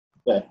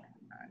Okay. All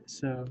right,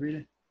 so read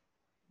it.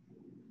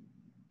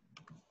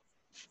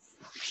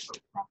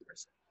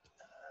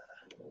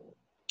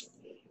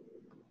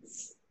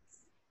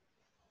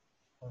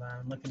 Hold on,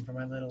 I'm looking for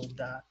my little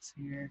dots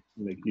here.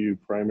 Make you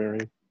primary.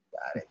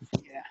 Got it.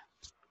 Yeah.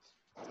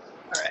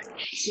 All right.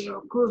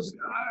 So close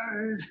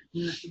guard.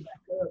 Back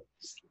up.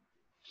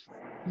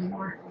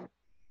 More.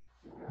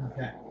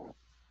 Okay.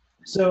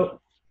 So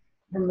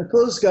from the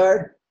closed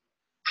guard,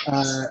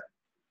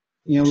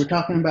 we're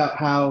talking about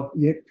how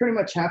you pretty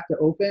much have to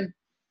open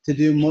to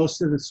do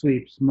most of the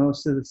sweeps,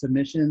 most of the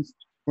submissions.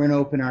 We're going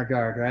to open our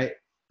guard, right?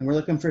 And we're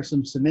looking for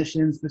some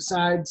submissions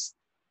besides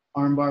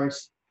arm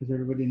bars, because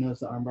everybody knows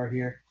the arm bar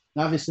here.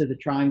 And obviously the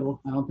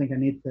triangle, I don't think I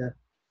need to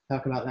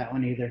talk about that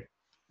one either,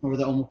 or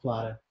the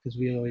omoplata, because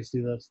we always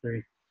do those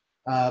three.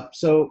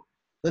 So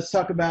let's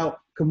talk about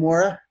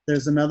Kimura.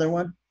 There's another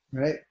one,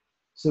 right?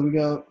 So we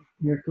go,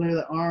 you're clear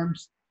the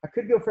arms. I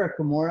could go for a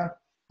Kimura.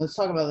 Let's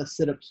talk about the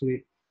sit-up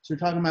sweep. So we're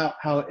talking about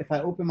how if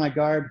I open my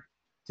guard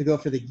to go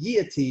for the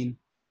guillotine,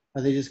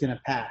 are they just going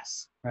to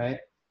pass, right?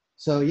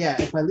 So yeah,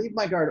 if I leave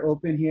my guard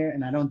open here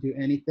and I don't do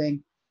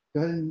anything,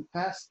 go ahead and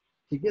pass.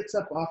 She gets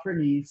up off her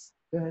knees.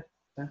 Go ahead,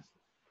 pass.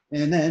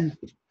 And then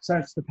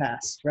starts to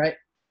pass, right?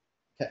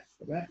 Okay,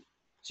 go back.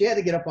 She had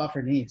to get up off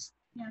her knees.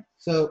 Yeah.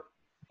 So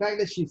the fact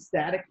that she's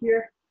static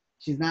here,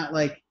 she's not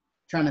like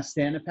trying to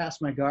stand to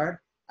pass my guard.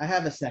 I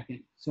have a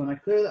second. So when I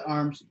clear the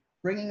arms,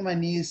 bringing my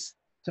knees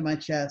to my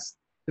chest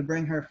to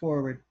bring her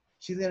forward,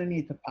 she's going to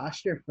need to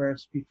posture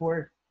first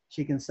before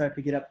she can start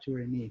to get up to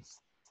her knees,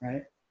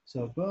 right?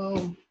 So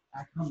boom,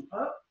 I come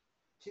up.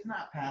 She's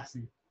not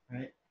passing,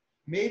 right?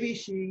 Maybe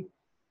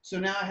so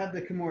now I have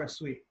the Kimura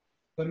sweep,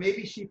 but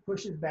maybe she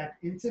pushes back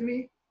into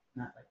me,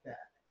 not like that.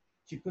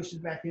 She pushes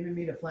back into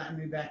me to flatten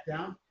me back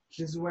down.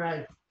 This is where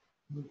I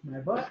move my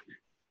butt.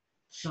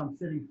 So I'm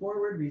sitting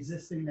forward,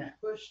 resisting that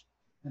push,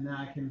 and then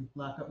I can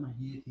lock up my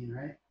guillotine,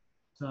 right?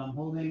 So I'm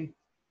holding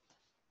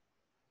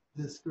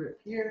this grip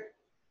here,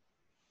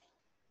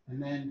 and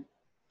then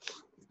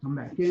come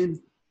back in,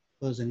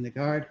 closing the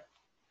guard,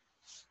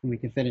 and we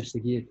can finish the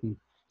guillotine.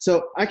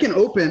 So I can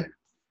open,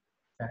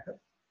 back up.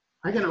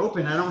 I can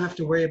open, I don't have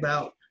to worry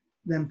about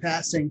them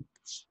passing.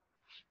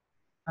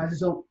 I just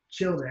don't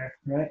chill there,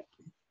 right?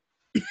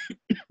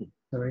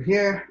 So right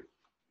here,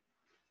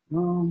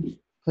 boom,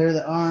 clear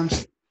the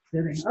arms,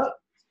 sitting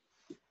up.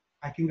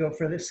 I can go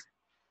for this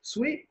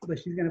sweep, but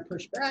she's gonna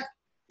push back,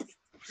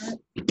 right?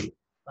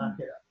 Lock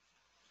it up.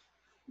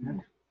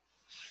 Okay.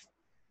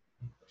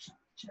 Push on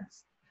the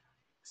chest.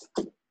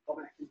 Go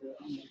back into the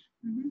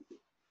arm.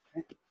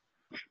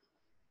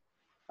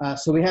 Okay.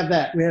 So we have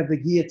that. We have the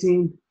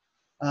guillotine.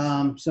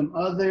 Some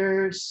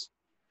others.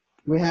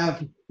 We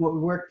have what we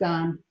worked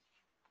on.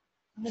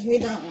 I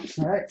hate that one.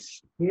 All right,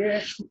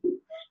 here.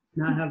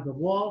 Now I have the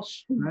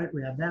Walsh, right?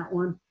 We have that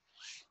one.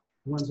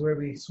 The ones where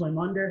we swim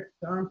under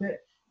the armpit.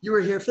 You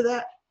were here for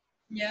that,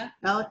 Yeah.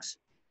 Alex?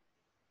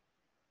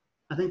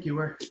 I think you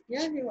were.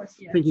 Yeah, he was.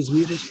 Yeah. I think he's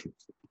muted.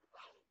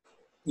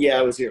 Yeah,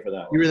 I was here for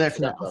that one. You were there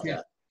for that. About Okay.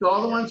 that. So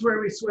all the ones where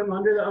we swim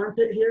under the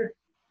armpit here,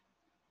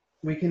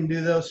 we can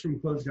do those from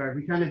closed guard.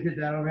 We kind of did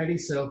that already,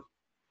 so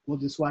we'll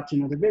just watch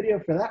another video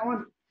for that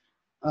one.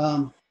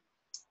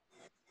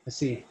 Let's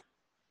see.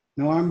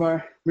 No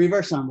armbar,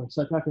 reverse armbar.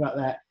 So I talked about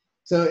that.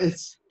 So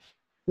it's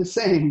the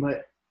same,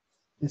 but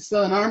it's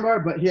still an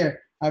armbar. But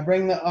here, I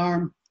bring the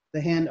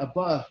hand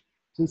above.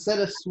 So instead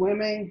of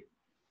swimming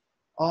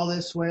all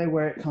this way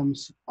where it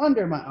comes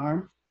under my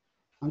arm,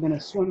 I'm going to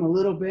swim a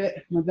little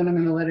bit, but then I'm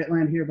going to let it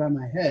land here by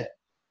my head.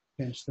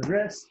 Pinch the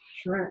wrist,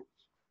 shrimp,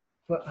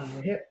 foot on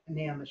the hip,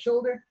 knee on the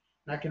shoulder,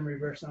 and I can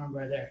reverse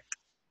armbar there.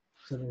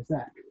 So there's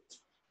that.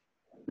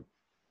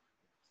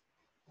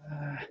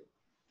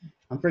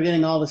 I'm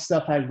forgetting all the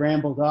stuff I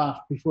rambled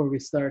off before we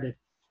started.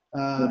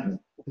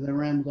 Because I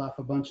rambled off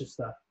a bunch of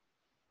stuff.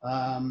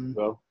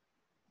 Well,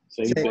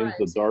 same thing,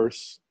 the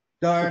Darce.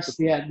 Darce,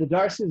 yeah, the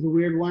Darce is a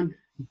weird one.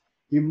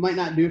 You might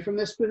not do from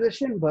this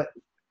position, but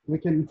we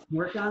can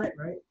work on it,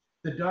 right?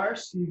 The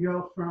Darce, you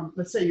go from,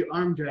 let's say you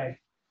arm drag,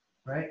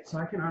 right? So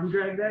I can arm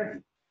drag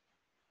there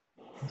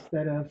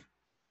instead of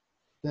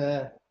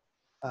the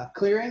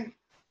clearing,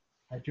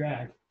 I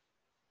drag,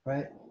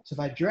 right? So if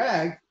I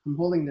drag, I'm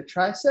holding the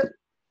tricep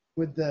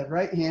with the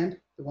right hand,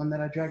 the one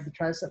that I drag the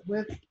tricep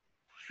with,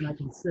 and I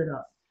can sit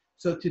up.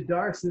 So to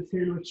Darce, this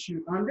hand would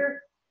shoot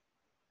under,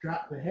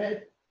 drop the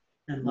head,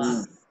 and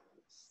lock.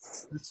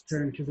 Let's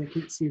turn because I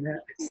can't see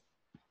that.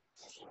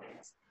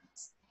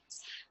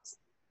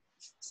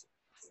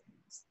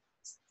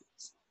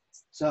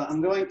 So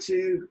I'm going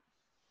to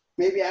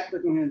maybe act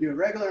like I'm going to do a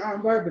regular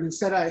arm bar, but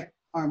instead I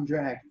arm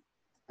drag,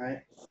 right?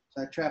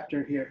 So I trapped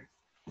her here.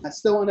 I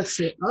still want to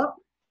sit up.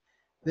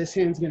 This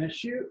hand's going to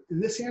shoot,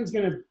 and this hand's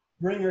going to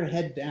bring her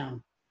head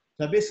down.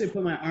 So I basically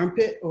put my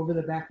armpit over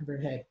the back of her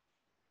head.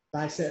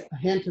 Bicep, a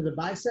hand to the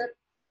bicep,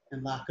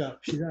 and lock up.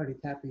 She's already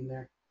tapping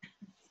there.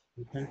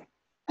 Okay.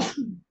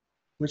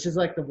 Which is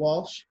like the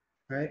Walsh,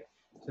 right?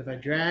 So if I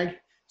drag,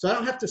 so I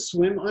don't have to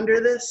swim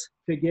under this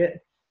to get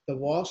the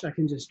Walsh. I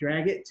can just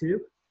drag it too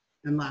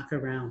and lock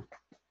around.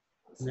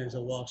 And there's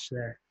a Walsh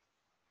there.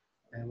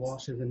 And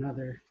Walsh is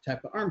another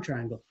type of arm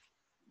triangle.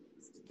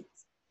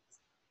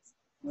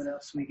 What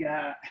else we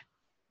got?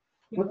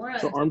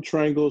 So arm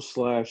triangle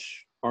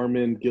 / arm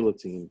in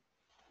guillotine,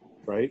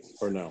 right?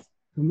 Or no? Is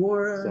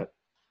Kimura. that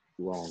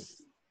wrong?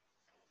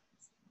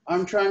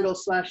 Arm triangle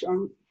 /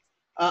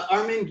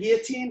 arm in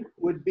guillotine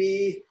would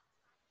be,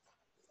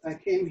 I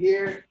came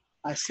here,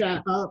 I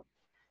sat up,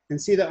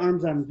 and see the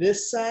arms on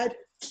this side.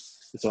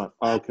 It's on,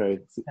 okay,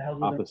 it's the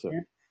opposite.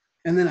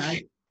 And then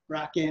I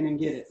rock in and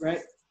get it,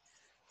 right?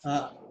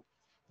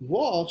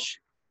 Walsh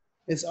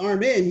is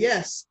arm in,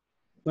 yes,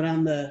 but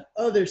on the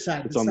other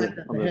side, the side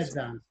that the head's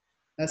on.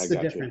 That's the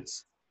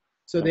difference.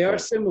 So they are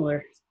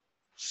similar,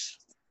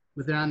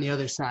 but they're on the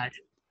other side.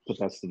 But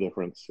that's the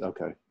difference.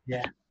 Okay.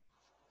 Yeah.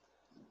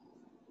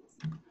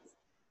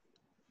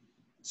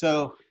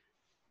 So,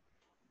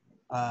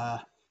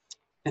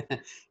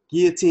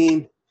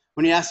 guillotine,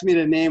 when you ask me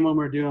to name when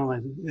we're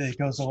doing it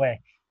goes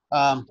away.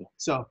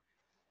 So,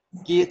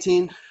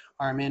 guillotine,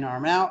 arm in,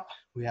 arm out.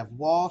 We have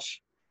Walsh,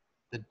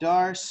 the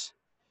Darce.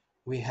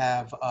 We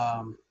have,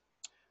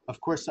 of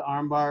course, the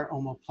armbar,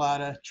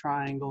 omoplata,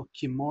 triangle,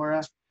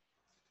 kimura.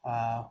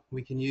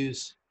 We can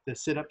use the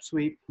sit-up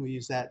sweep. We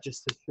use that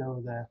just to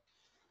show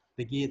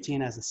the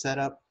guillotine as a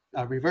setup.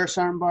 Reverse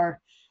armbar,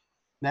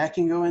 that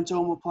can go into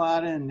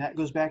omoplata, and that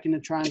goes back into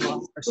triangle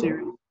armbar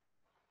series.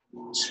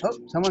 Oh,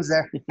 someone's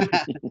there.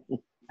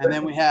 And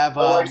then we have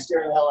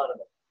scaring the hell out of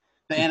it.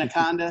 the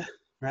anaconda,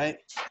 right?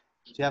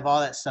 So you have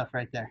all that stuff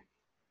right there.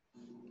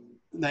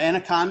 The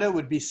anaconda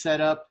would be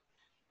set up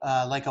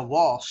like a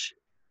Walsh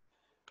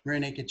rear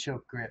naked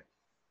choke grip,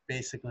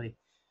 basically.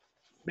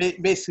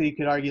 Basically, you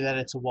could argue that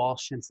it's a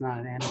Walsh and it's not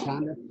an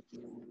anaconda,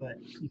 but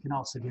you can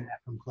also do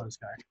that from close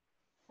guard.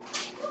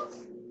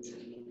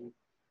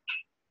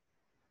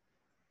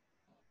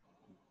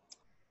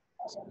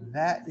 So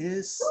that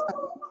is.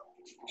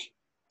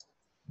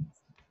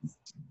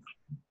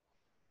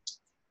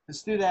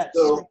 Let's do that.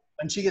 So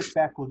when she gets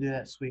back, we'll do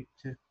that sweep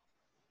too.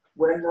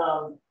 when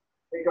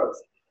hey coach.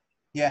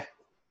 Yeah.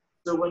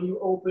 So when you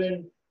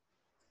open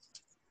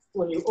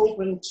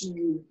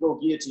to go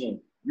guillotine,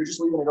 you're just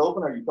leaving it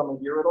open? Are you coming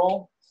here at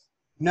all?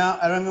 No,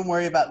 I don't even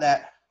worry about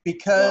that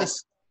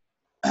because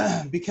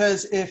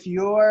because if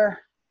you're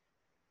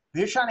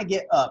trying to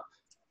get up,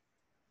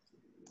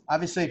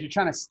 obviously if you're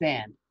trying to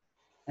stand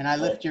and I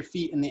lift your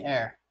feet in the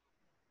air,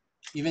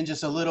 even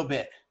just a little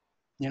bit,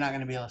 you're not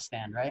going to be able to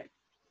stand, right?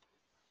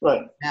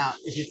 Right. Now,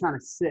 if you're trying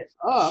to sit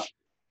up,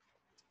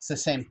 it's the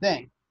same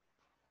thing,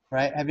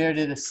 right? Have you ever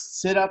did a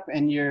sit up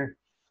and you're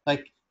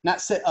like, not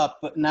sit up,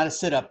 but not a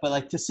sit up, but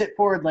like to sit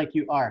forward like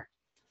you are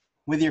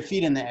with your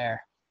feet in the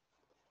air.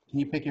 Can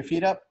you pick your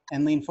feet up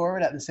and lean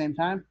forward at the same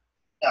time?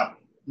 No.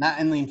 Not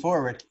and lean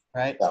forward,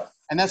 right? No.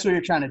 And that's what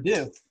you're trying to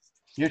do.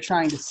 You're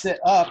trying to sit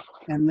up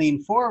and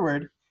lean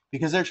forward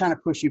because they're trying to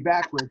push you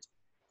backwards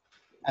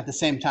at the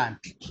same time.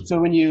 So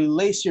when you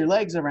lace your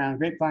legs around,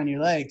 grapevine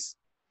your legs,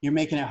 you're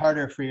making it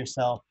harder for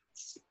yourself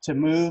to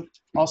move,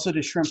 also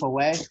to shrimp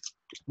away.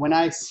 When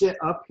I sit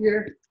up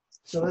here,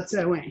 so let's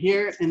say I went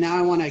here and now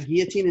I want a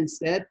guillotine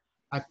instead,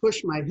 I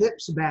push my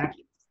hips back.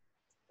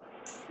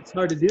 It's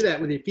hard to do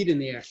that with your feet in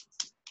the air,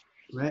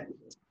 right?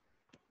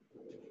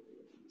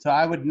 So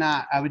I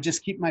would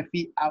just keep my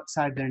feet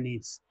outside their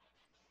knees.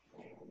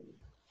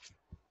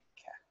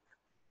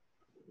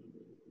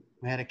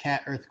 We had a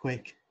cat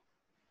earthquake.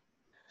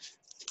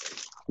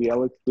 See,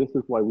 Alex, this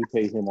is why we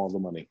pay him all the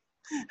money.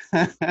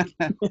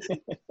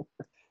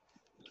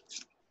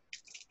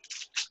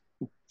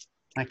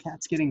 My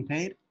cat's getting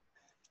paid?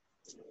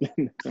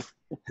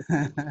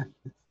 All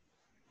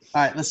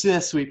right, let's do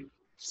this sweep.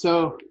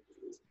 So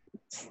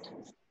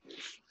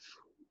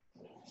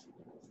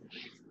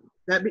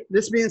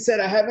this being said,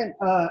 I haven't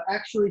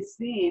actually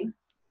seen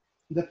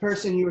the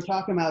person you were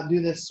talking about do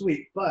this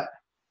sweep, but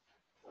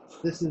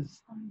this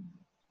is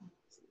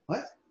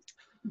what?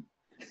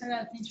 I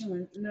gotta teach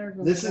him a nerve.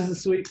 This is the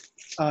sweep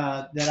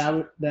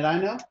that I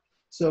know.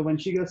 So when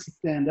she goes to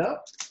stand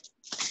up,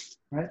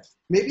 right?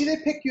 Maybe they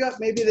pick you up,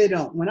 maybe they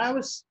don't. When I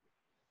was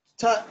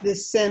taught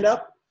this stand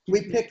up,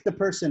 we pick the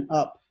person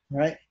up,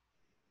 right?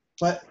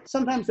 But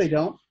sometimes they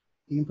don't.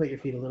 You can put your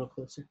feet a little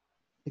closer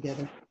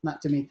together,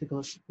 not to me, too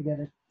close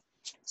together.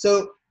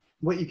 So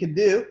what you could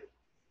do,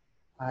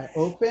 I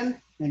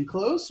open and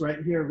close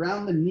right here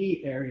around the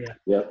knee area.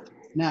 Yep.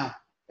 Now,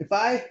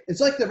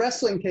 it's like the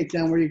wrestling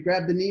takedown where you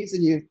grab the knees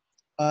and you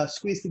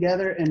squeeze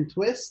together and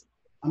twist.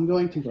 I'm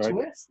going to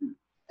twist,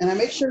 and I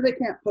make sure they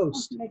can't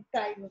post.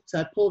 So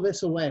I pull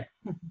this away.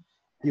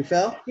 You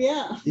fell?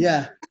 Yeah.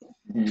 Yeah.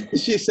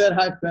 She said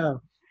I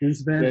fell.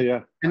 Yeah,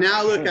 yeah. And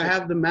now look, I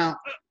have the mount.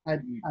 I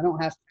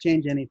don't have to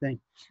change anything,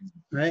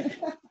 right?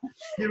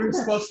 You were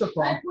supposed to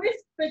fall. I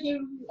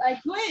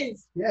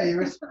quiz. Yeah,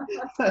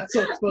 that's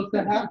what's supposed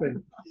to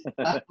happen.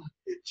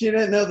 She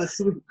didn't know the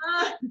sweep.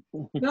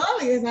 No,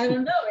 because I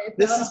don't know it.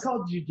 This is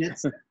called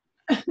jujitsu.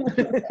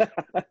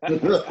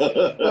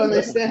 When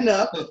they stand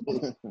up,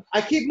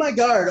 I keep my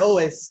guard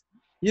always.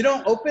 You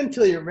don't open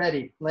till you're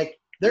ready. Like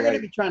they're going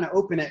to be trying to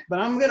open it, but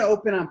I'm going to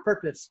open on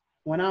purpose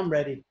when I'm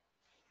ready.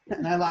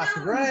 And I lock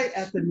right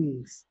at the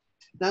knees.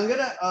 Now I'm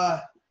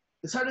gonna,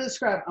 it's hard to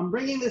describe. I'm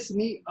bringing this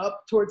knee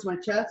up towards my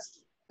chest,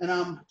 and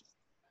I'm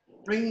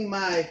bringing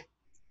my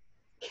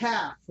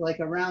calf like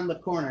around the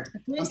corner.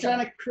 I'm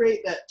trying to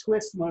create that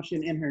twist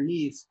motion in her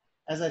knees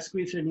as I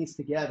squeeze her knees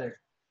together.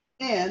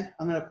 And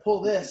I'm gonna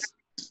pull this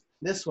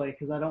way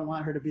because I don't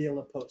want her to be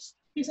able to post.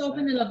 He's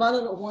opening a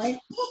bottle of wine.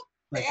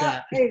 Like Yeah,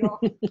 that. there you go.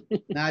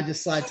 Now I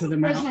just slide to the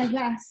Where's my mouth.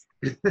 glass?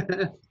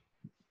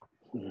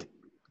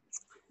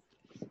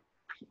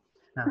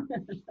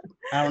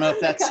 I don't know if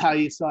that's how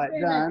you saw it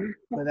done,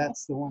 but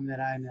that's the one that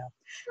I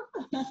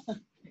know.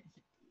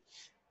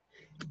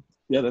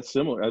 Yeah, that's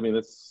similar. I mean,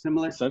 that's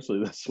Similar?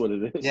 essentially that's what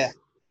it is. Yeah.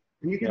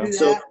 And you can Yeah. do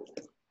So-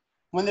 that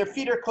when their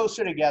feet are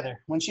closer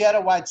together. When she had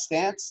a wide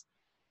stance,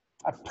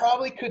 I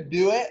probably could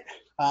do it,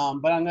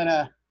 but I'm going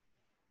to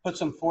put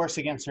some force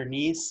against her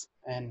knees.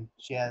 And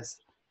she has,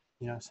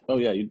 you know. Oh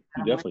yeah, you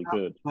definitely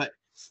could. But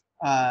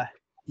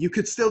you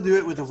could still do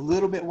it with a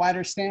little bit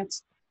wider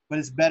stance, but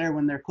it's better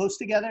when they're close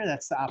together.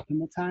 That's the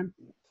optimal time,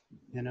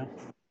 you know.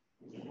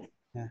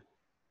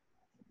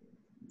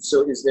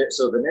 So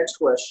the next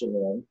question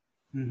then,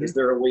 Mhm. is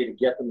there a way to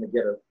get them to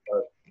get a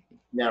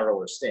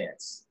narrower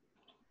stance?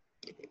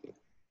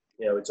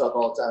 You know, we talk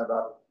all the time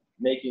about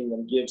making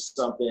them give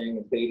something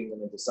and baiting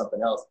them into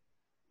something else.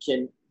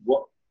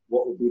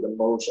 What would be the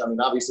motion? I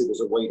mean, obviously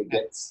there's a way to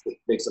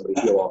make somebody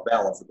feel off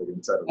balance if they're going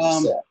to try to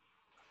reset.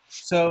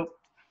 So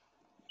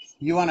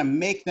you want to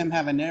make them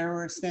have a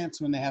narrower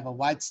stance when they have a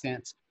wide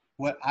stance.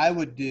 What I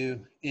would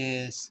do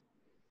is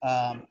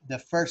the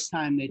first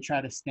time they try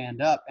to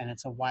stand up and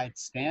it's a wide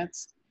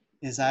stance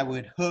is I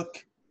would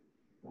hook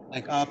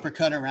like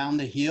uppercut around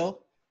the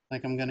heel.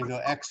 Like I'm going to go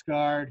X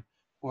guard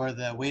or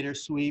the waiter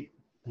sweep.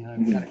 You know,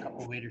 I've got a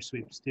couple waiter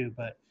sweeps too,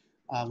 but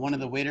one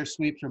of the waiter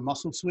sweeps or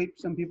muscle sweep,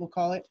 some people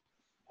call it.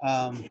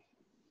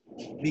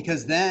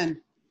 Because then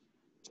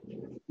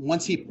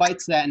once he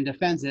fights that and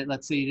defends it,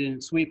 let's say you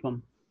didn't sweep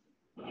him,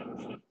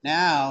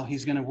 now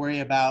he's going to worry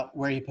about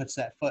where he puts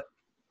that foot,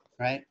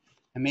 right?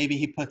 And maybe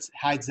he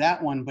hides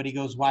that one, but he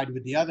goes wide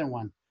with the other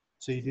one.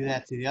 So you do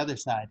that to the other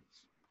side.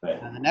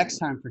 And the next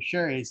time for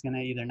sure, he's going to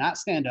either not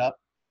stand up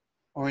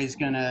or he's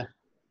going to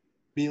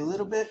be a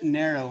little bit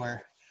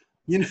narrower.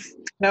 You know,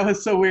 that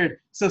was so weird.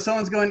 So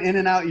someone's going in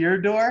and out your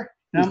door.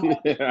 And I'm like,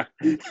 Yeah.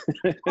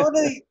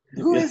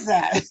 who is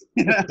that?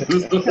 You know?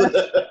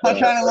 I'm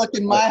trying to look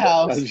in my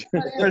house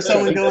for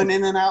someone going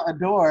in and out a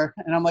door.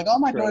 And I'm like, oh,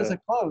 my doors are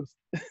closed.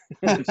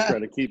 Just try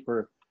to keep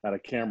her at a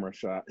camera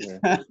shot.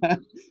 Yeah.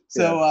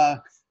 So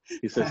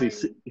He says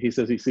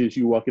he sees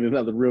you walking in and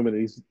out of the room and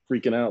he's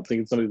freaking out,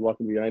 thinking somebody's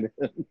walking behind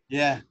him.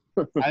 yeah,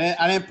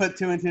 I didn't put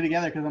two and two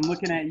together because I'm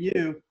looking at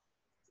you.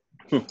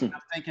 I'm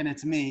thinking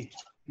it's me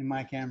in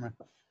my camera.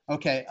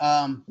 Okay.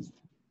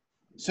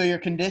 So you're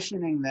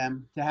conditioning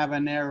them to have a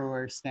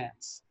narrower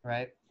stance,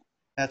 right?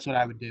 That's what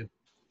I would do.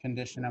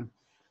 Condition them.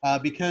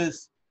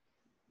 Because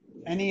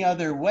any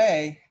other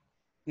way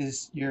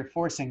is you're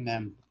forcing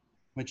them,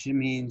 which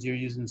means you're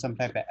using some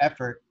type of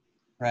effort,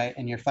 right?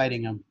 And you're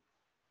fighting them.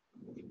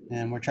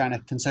 And we're trying to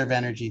conserve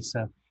energy.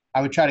 So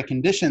I would try to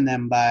condition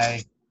them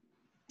by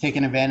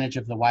taking advantage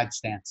of the wide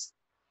stance,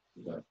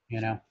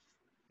 you know?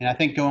 And I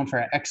think going for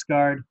an X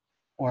guard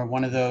or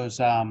one of those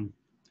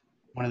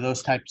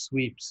type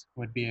sweeps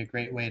would be a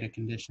great way to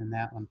condition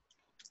that one.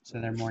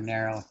 So they're more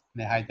narrow and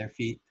they hide their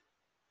feet.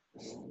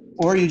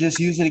 Or you just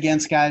use it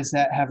against guys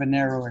that have a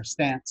narrower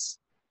stance,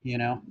 you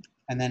know,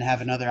 and then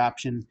have another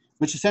option,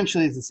 which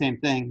essentially is the same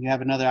thing. You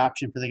have another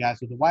option for the guys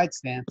with a wide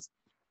stance.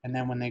 And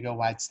then when they go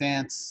wide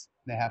stance,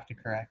 they have to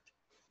correct,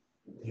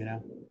 you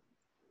know.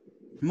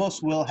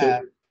 Most will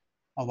have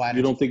a wider.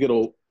 You don't think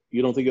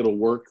it'll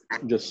work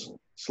just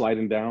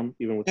sliding down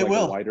even with It like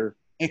will. a wider?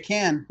 It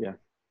can.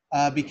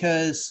 Yeah.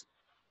 Because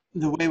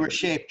the way we're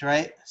shaped,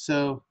 right?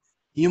 So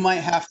you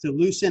might have to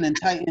loosen and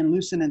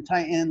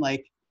tighten,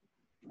 like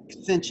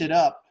cinch it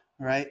up,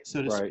 right?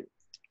 So to Right.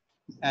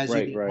 as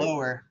you get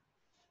lower,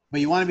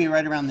 but you want to be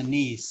right around the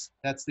knees.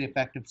 That's the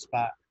effective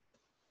spot.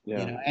 Yeah.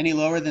 You know, any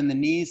lower than the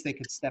knees, they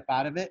could step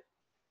out of it.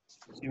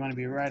 So you want to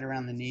be right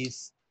around the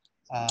knees.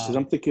 Because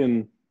I'm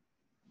thinking,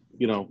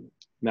 you know,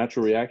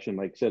 natural reaction,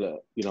 like said,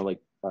 you know, like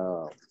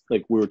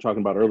we were talking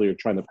about earlier,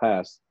 trying to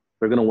pass,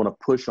 they're going to want to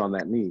push on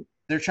that knee.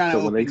 They're trying to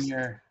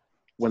open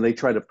when they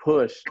try to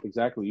push,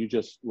 exactly, you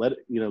just let it,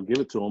 you know, give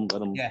it to them, let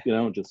them, you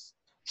know, just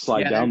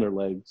slide down their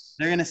legs.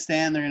 They're going to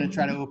stand. They're going to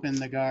try to open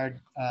the guard.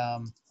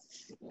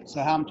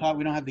 So how I'm taught,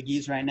 we don't have the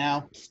gis right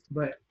now,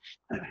 but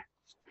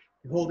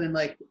holding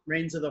like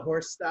reins of the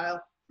horse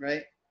style,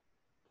 right?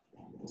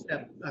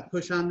 I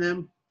push on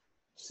them,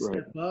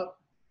 step up,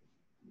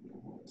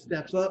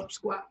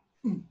 squat,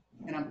 and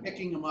I'm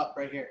picking them up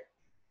right here.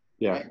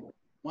 Yeah. Right?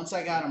 Once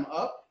I got them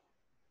up,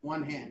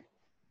 one hand,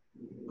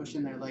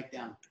 pushing their leg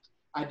down.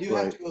 I do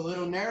have to go a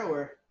little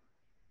narrower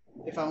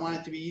if I want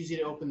it to be easy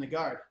to open the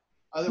guard.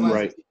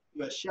 Otherwise, I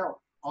do a shelf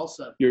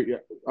also.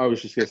 I was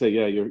just gonna say,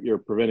 you're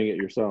preventing it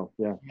yourself.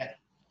 Yeah.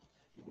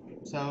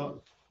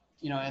 So,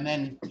 you know, and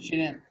then she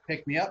didn't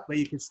pick me up, but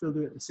you can still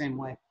do it the same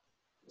way.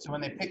 So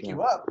when they pick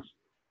you up,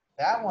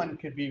 That one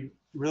could be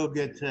real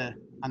good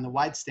on the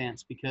wide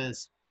stance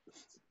because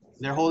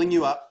they're holding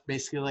you up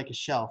basically like a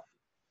shelf.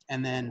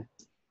 And then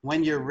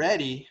when you're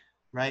ready,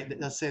 right,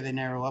 let's say they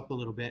narrow up a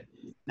little bit.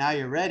 Now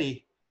you're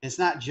ready. It's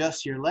not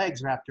just your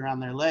legs wrapped around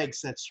their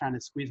legs that's trying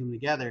to squeeze them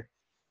together,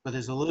 but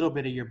there's a little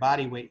bit of your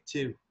body weight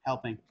too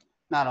helping.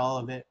 Not all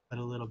of it, but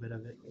a little bit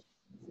of it.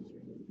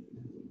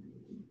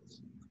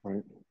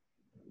 Right.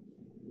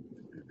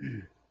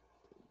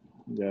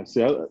 Yeah,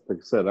 see, like I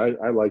said,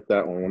 I like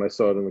that one. When I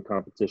saw it in the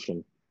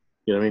competition,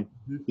 you know what I mean?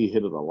 Mhm. He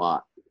hit it a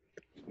lot.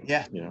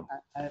 Yeah. You know,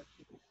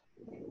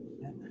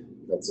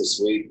 That's a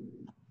sweet.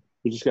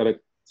 we just got to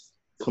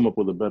come up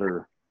with a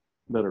better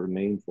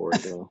name for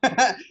it, though.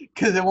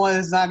 Because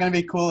it's not going to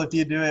be cool if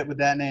you do it with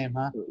that name,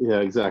 huh? Yeah,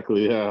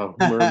 exactly. Yeah,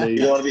 mermaid.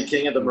 You want to be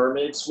king of the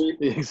mermaid sweep?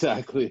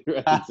 Exactly.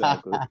 Right,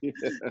 exactly.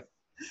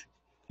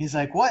 He's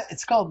like, what?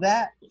 It's called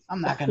that?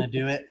 I'm not going to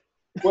do it.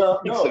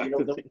 Well, no,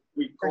 Exactly.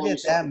 we call Forget you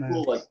something that cool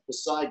move. like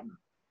Poseidon,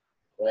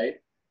 right?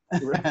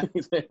 Right.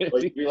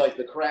 Like you'd be like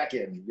the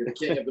Kraken. You're the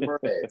king of the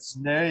mermaids.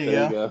 There you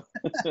There you go.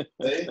 go.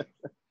 Right?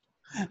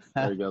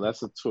 There you go.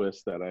 That's a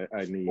twist that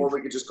I need. Or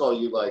we could just call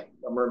you like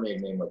a mermaid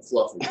name like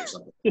Fluffy or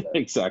something. Like that.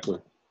 Exactly.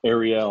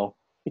 Ariel.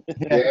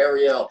 Yeah,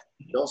 Ariel.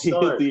 Don't He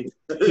start. hit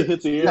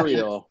the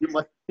Ariel. You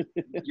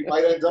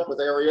might end up with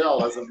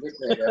Ariel as a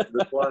nickname after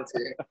the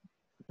quarantine.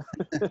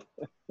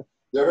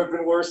 There have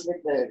been worse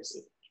nicknames.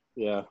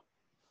 Yeah.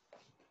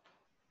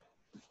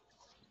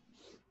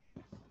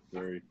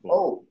 Very cool.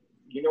 Oh,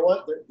 you know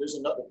what? There's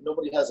another.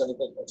 Nobody has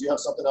anything. Do you have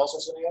something else,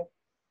 Arsenio?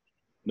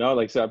 No,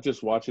 like I said, I'm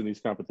just watching these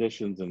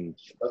competitions and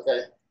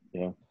Okay.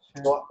 yeah.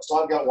 So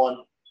I've got one.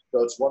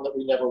 So it's one that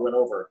we never went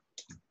over.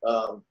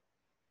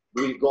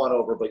 We've gone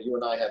over, but you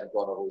and I haven't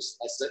gone over.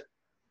 I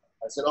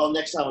said, oh,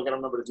 next time we're gonna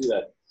remember to do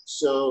that.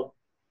 So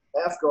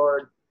half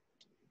guard.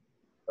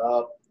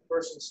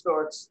 Person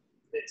starts.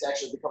 It's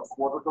actually becomes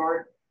quarter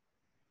guard.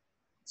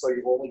 So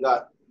you've only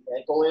got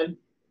ankle in.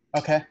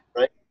 Okay.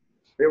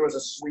 There was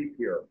a sweep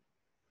here.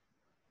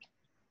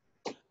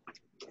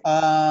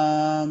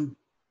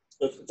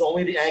 It's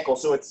only the ankle,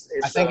 so it's.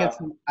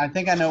 I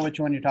think I know which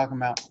one you're talking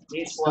about.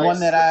 Knee The slice. one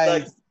that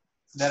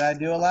It's I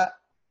do a lot.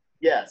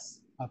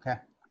 yes, Okay.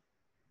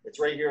 it's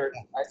right here.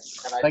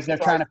 Like they're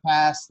trying to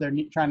pass, they're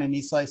trying to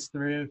knee slice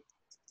through,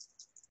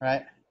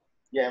 right?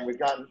 Yeah, and we're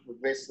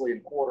basically in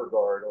quarter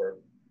guard, or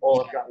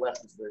all I've got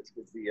left is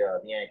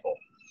the ankle,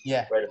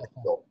 Yeah. right at the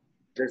middle.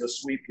 There's a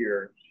sweep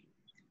here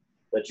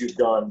that you've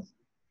done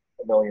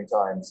a million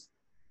times,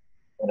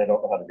 and I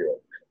don't know how to do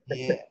it.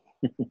 Yeah.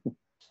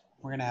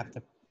 We're gonna have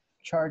to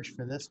charge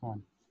for this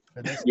one.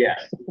 Yeah,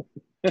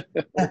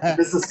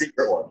 this is a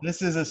secret one.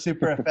 This is a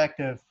super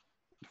effective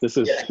This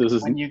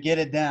is when you get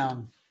it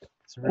down.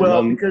 It's really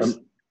Well, because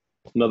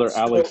another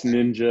Alex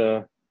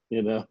Ninja,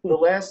 you know.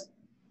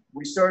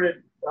 we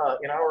started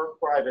in our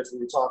privates, we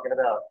were talking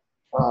about,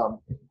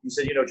 you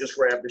said, just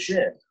grab the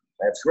shin.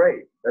 That's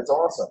great. That's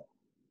awesome.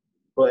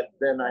 But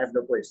then I have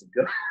no place to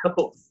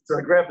go. So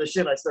I grab the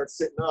shin, I start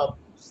sitting up,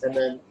 and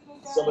then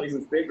somebody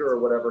who's bigger or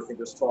whatever can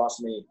just toss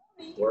me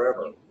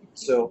wherever.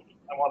 So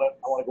I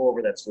want to go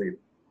over that sweep.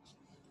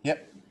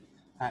 Yep.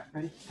 All right,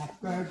 ready?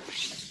 Half guard.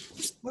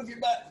 Move your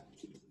butt.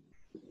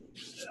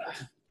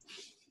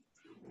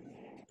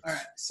 All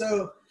right,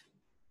 so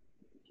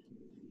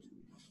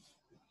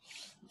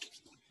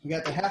we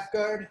got the half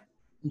guard,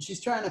 and she's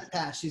trying to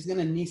pass. She's going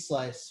to knee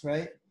slice,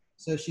 right?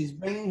 So she's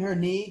bringing her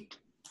knee.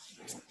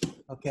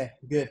 Okay,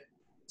 good.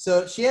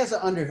 So she has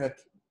an underhook.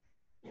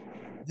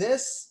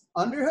 This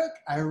underhook,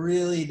 I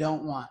really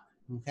don't want,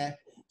 okay?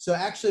 So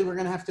actually, we're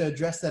going to have to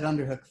address that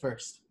underhook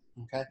first,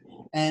 okay?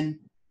 And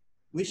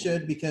we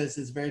should, because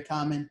it's very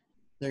common.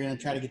 They're going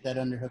to try to get that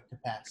underhook to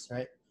pass,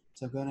 right?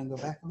 So go ahead and go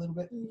back a little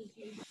bit.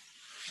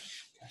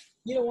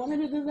 You don't want me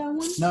to do that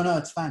one? No,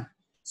 it's fine.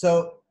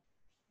 So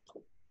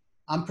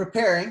I'm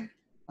preparing.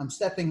 I'm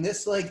stepping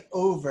this leg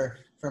over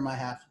for my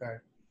half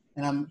guard.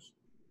 And I'm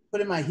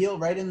putting my heel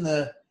right in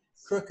the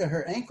crook of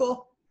her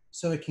ankle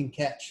so it can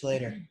catch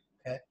later,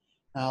 okay?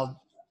 Now,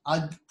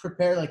 I'll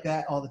prepare like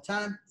that all the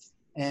time.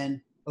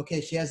 And, okay,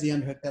 she has the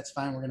underhook. That's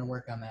fine. We're going to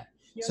work on that.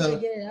 You So,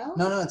 want me to get it out?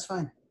 No, it's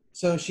fine.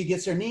 So she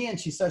gets her knee and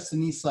she starts the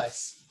knee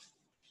slice.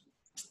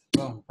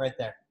 Boom, right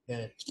there.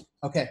 Good.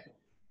 Okay.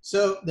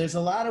 So there's a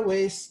lot of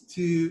ways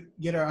to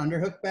get our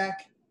underhook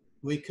back.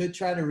 We could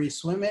try to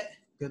re-swim it.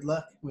 Good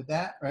luck with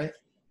that, right?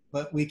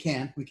 But we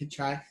could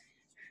try.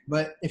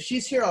 But if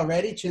she's here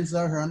already, chances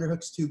are her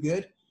underhook's too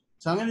good.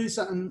 So I'm going to do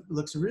something that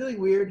looks really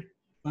weird.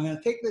 I'm going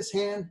to take this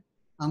hand.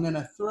 I'm going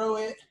to throw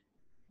it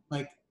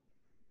like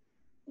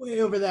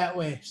way over that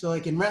way. So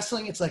like in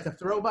wrestling, it's like a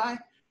throw by,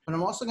 but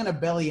I'm also going to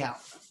belly out.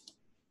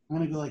 I'm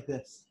going to go like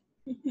this.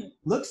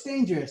 Looks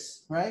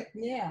dangerous, right?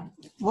 Yeah.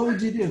 What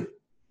would you do?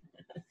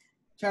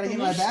 Try to get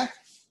my back?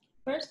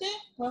 First thing,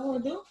 what will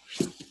we do?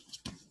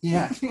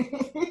 Yeah.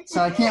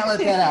 So I can't let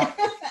that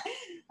out.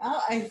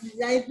 Oh, I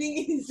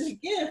think it's a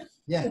gift.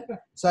 Yeah.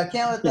 So I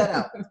can't let that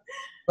out.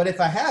 But if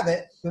I have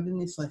it, go to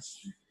knee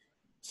slice.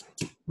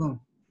 Boom.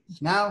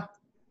 Now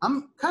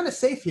I'm kind of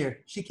safe here.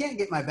 She can't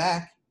get my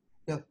back.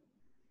 Go.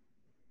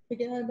 Pick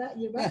it on back.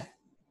 Your Yeah. back.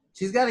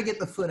 She's got to get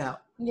the foot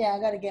out. Yeah, I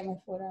gotta get my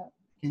foot out.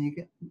 Can you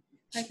get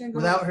I can go.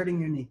 without hurting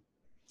your knee?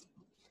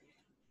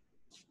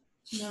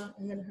 No,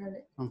 I'm gonna hurt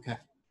it. Okay.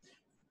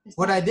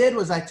 What I did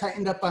was I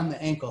tightened up on the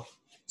ankle.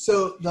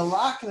 So the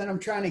lock that I'm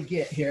trying to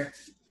get here,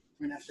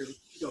 we're gonna have to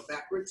go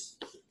backwards,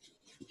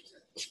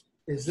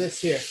 is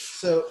this here.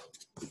 So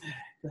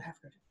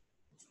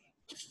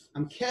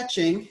I'm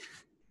catching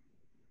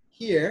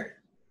here.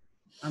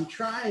 I'm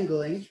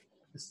triangling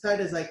as tight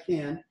as I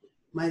can.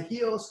 My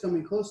heel's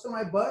coming close to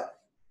my butt,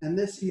 and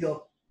this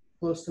heel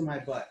close to my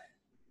butt.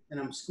 And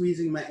I'm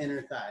squeezing my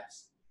inner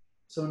thighs.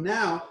 So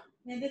now,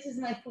 And this is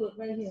my foot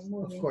right here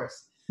moving. of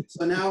course.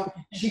 So now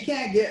she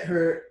can't get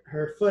her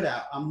foot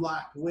out. I'm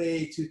locked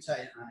way too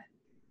tight on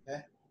it.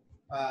 Okay.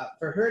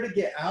 For her to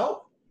get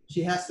out,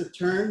 she has to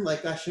turn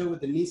like I showed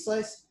with the knee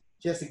slice.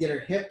 She has to get her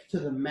hip to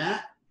the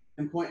mat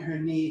and point her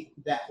knee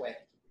that way.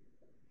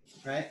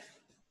 Right?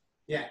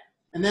 Yeah.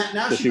 And that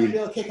now So she might be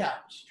able to kick out.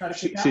 She try to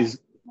kick out.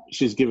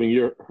 She's giving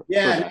your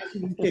Yeah, now she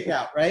can kick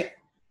out, right?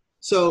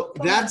 So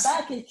From that's the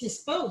back, it's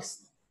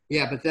exposed.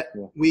 yeah, but that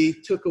we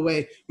took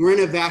away. We're in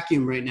a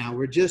vacuum right now.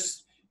 We're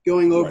just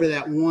going over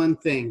that one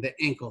thing, the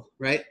ankle,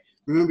 right?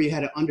 Remember, you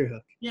had an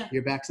underhook. Yeah.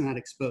 Your back's not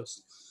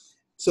exposed.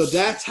 So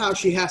that's how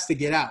she has to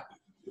get out.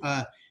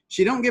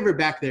 She don't give her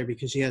back there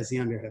because she has the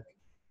underhook.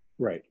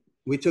 right.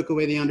 We took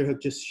away the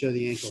underhook just to show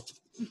the ankle.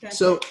 Okay.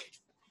 So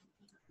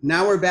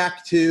now we're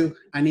back to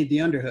I need the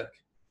underhook.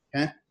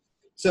 Okay.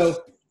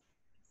 So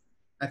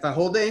if I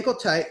hold the ankle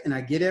tight and I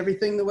get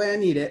everything the way I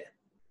need it,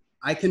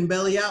 I can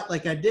belly out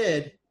like I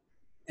did,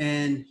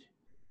 and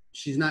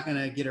she's not going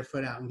to get her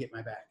foot out and get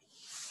my back.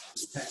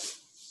 Okay.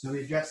 So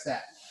we address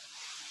that.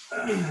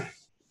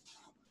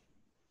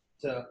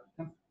 So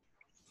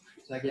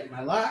I get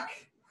my lock.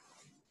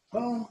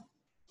 Boom.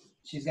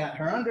 She's got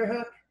her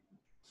underhook,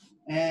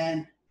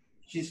 and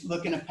she's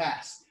looking to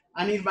pass.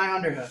 I need my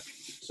underhook.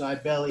 So I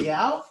belly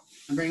out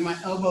and bring my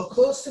elbow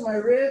close to my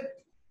rib,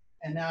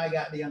 and now I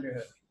got the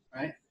underhook,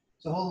 right?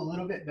 So hold a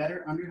little bit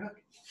better underhook.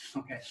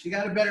 Okay, she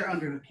got a better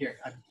underhook here.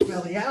 I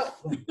belly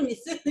out. Boom. You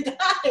see the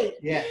guy.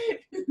 Yeah.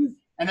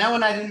 And that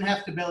one I didn't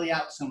have to belly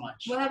out so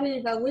much. What happened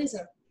if I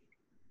whizzer?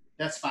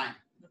 That's fine.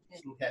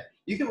 Okay. Okay.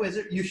 You can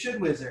whizzer. You should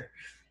whizzer.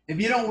 If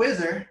you don't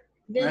whizzer,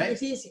 Then right?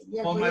 it's easy.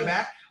 Yeah, hold for my you.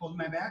 back. Hold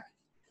my back.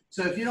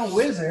 So if you don't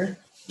whizzer,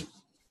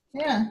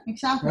 Yeah,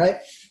 exactly. right?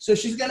 So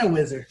she's gonna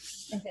whizzer.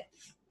 Okay.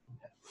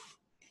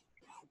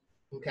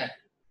 Okay.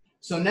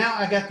 So now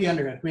I got the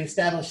underhook. We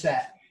established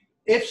that.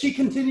 If she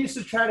continues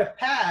to try to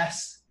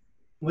pass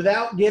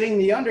without getting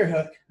the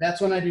underhook,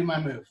 that's when I do my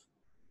move.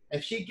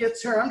 If she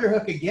gets her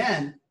underhook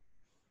again,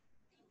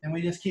 then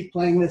we just keep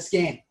playing this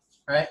game,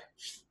 right?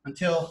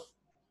 Until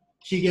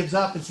she gives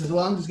up and says,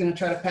 well, I'm just going to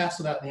try to pass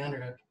without the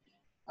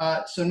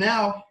underhook. So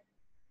now,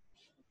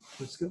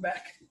 let's go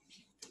back.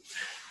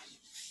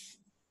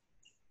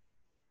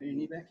 Put your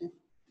knee back in.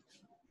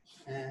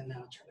 And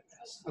now try to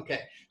pass.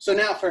 Okay. So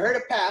now for her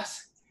to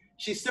pass,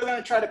 she's still going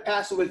to try to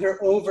pass with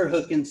her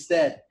overhook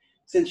instead.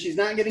 Since she's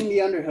not getting the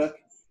underhook,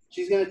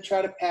 she's going to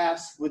try to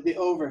pass with the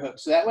overhook.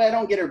 So that way I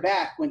don't get her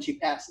back when she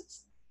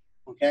passes.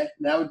 Okay?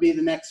 That would be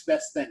the next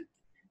best thing.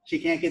 She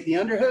can't get the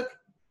underhook,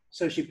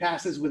 so she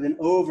passes with an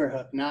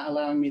overhook, not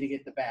allowing me to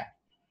get the back.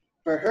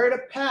 For her to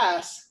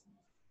pass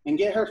and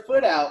get her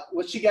foot out,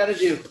 what she got to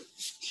do?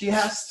 She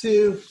has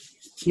to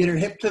get her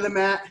hip to the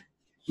mat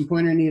and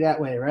point her knee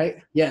that way,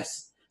 right?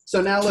 Yes.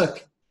 So now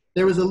look,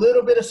 there was a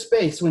little bit of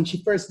space when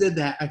she first did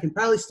that. I can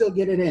probably still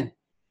get it in.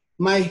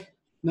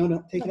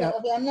 No, take it out.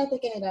 Okay, I'm not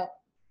taking it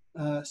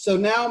out. So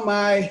now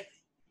my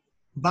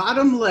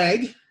bottom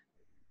leg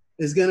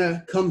is going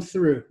to come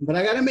through. But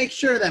I got to make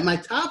sure that my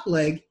top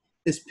leg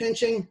is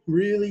pinching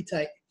really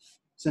tight.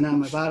 So now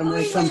my bottom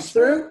leg comes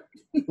through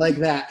like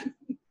that.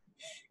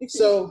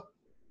 So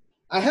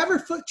I have her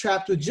foot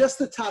trapped with just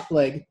the top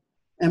leg,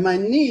 and my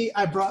knee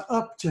I brought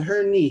up to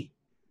her knee.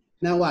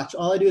 Now watch.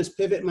 All I do is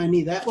pivot my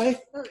knee that way.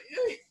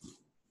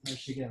 There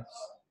she goes.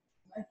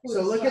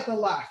 So look at the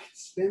lock.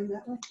 Spin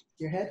that way,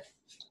 your head.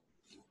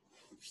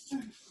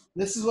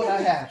 This is what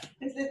I have.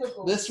 It's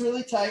difficult. This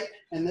really tight,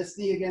 and this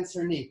knee against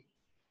her knee.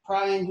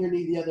 Prying her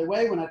knee the other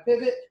way when I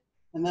pivot,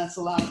 and that's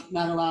not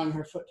allowing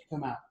her foot to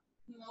come out.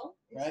 No,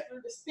 it's Right?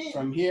 through the spin.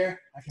 From here,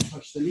 I can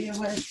push the knee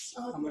away,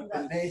 Oh, come up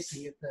that- the base,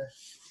 and get the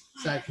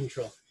side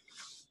control.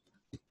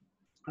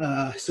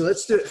 So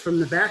let's do it from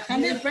the back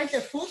Can they here. break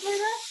their foot like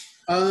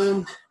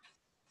that?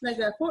 Like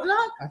a foot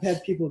lock? I've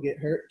had people get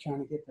hurt trying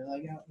to get their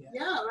leg out. Yeah.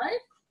 Yeah, right?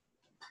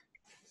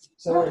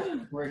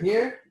 So we're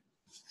here.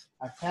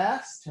 I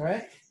passed,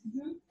 right?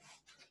 Mhm.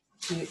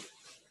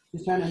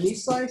 She's trying to knee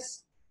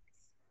slice,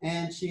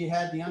 and she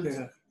had the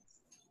underhook.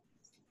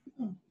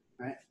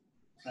 Right?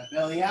 So I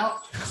belly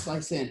out,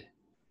 slice in.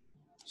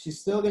 She's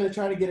still going to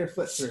try to get her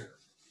foot through.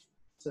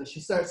 So she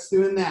starts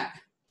doing that.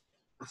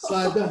 I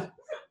slide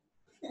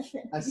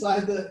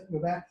the, go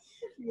back.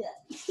 Yeah.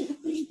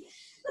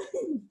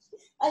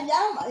 I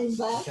am in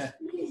back. Okay.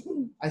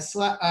 I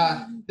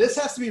slide, this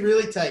has to be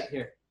really tight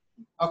here.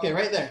 Okay,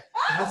 right there.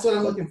 That's what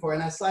I'm looking for.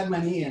 And I slide my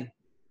knee in.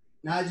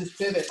 Now I just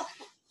pivot.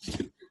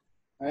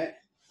 All right?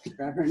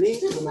 Grab her knee.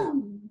 Come out.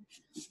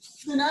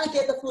 Do not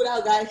get the foot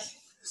out, guys.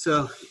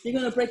 So You're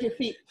gonna break your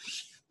feet.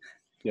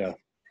 Yeah.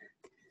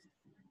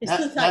 It's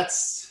too tight.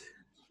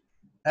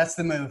 That's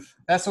the move.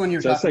 That's the one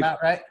you're So that's talking like-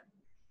 about, right?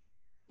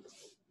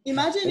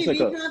 Imagine It's if like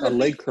you a have a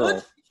leg big curl.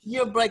 foot,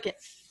 you'll break it.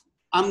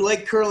 I'm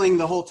leg curling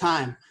the whole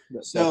time.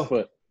 So That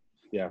foot.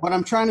 Yeah. what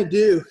I'm trying to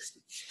do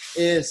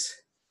is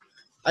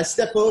I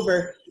step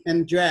over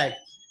and drag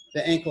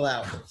the ankle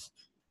out.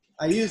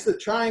 I use the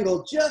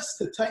triangle just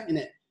to tighten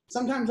it.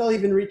 Sometimes I'll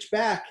even reach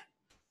back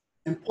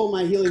and pull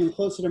my heel even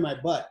closer to my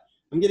butt.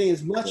 I'm getting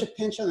as much a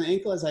pinch on the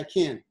ankle as I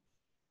can.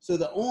 So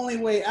the only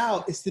way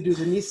out is to do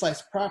the knee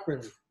slice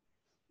properly.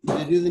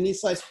 To do the knee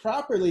slice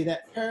properly,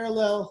 that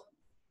parallel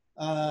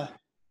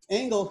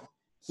angle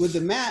with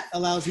the mat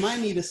allows my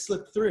knee to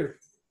slip through,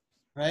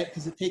 right?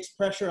 Because it takes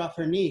pressure off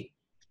her knee.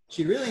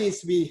 She really needs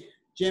to be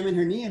jamming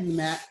her knee in the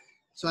mat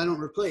so I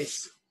don't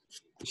replace.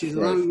 She's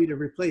allowing me to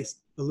replace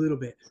a little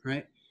bit,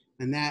 right?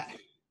 And that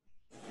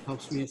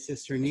helps me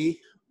assist her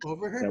knee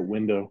over her. That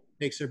window.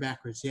 Takes her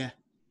backwards, yeah.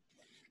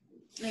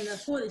 And the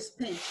foot is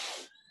pink.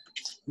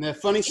 And the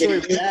funny story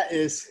with that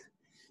is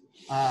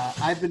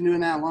I've been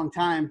doing that a long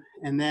time,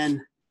 and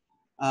then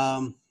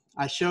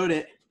I showed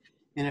it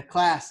in a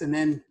class, and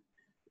then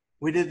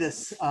we did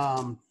this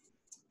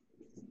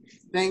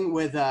thing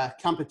with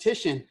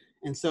competition.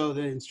 And so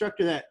the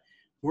instructor that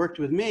worked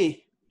with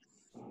me,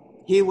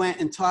 he went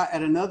and taught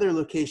at another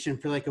location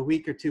for like a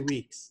week or 2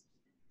 weeks.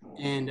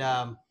 And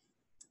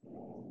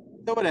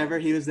so whatever,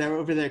 he was there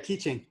over there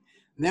teaching.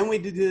 And then we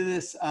did do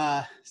this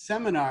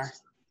seminar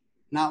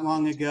not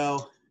long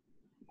ago.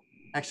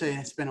 Actually,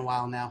 it's been a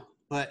while now.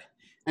 But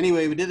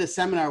anyway, we did a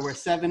seminar where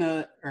 7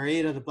 or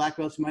 8 of the black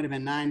belts, might have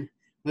been 9.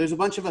 There's a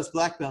bunch of us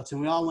black belts,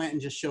 and we all went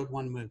and just showed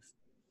one move.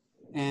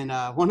 And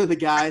one of the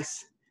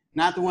guys,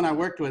 not the one I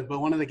worked with, but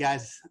one of the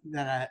guys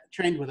that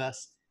trained with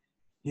us,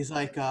 he's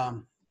like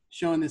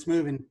showing this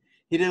move, and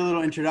he did a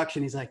little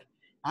introduction. He's like,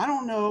 I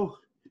don't know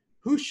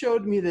who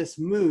showed me this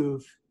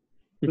move,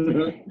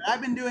 but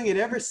I've been doing it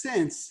ever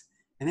since,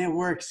 and it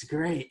works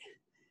great.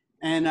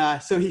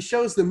 And so he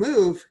shows the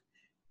move,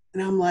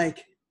 and I'm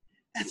like,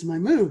 that's my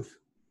move.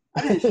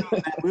 I didn't show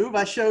him that move.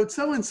 I showed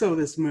so-and-so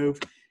this move.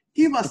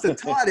 He must have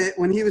taught it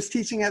when he was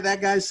teaching at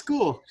that guy's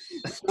school.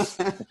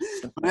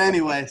 But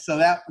anyway, so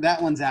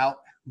that one's out.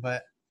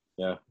 But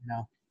Yeah. you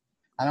know,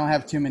 I don't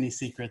have too many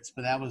secrets,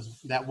 but that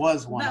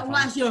was one of That them.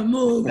 was your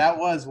move. That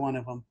was one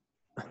of them.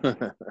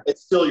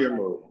 It's still your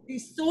move. You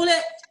stole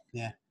it.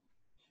 Yeah.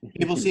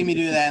 People see me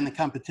do that in the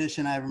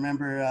competition. I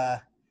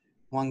remember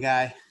one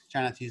guy,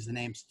 try not to use the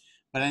names,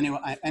 but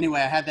anyway,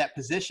 I had that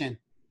position,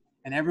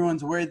 and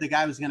everyone's worried the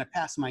guy was going to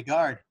pass my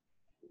guard.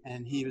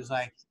 And he was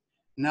like,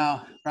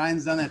 no,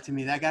 Brian's done that to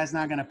me. That guy's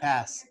not going to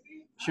pass.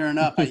 Sure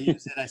enough, I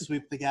used it. I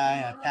sweep the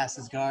guy. I pass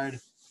his guard,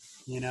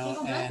 you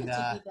know, and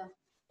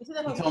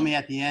he told me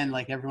at the end,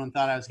 like, everyone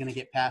thought I was going to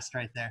get passed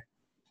right there.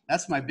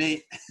 That's my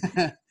bait.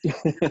 I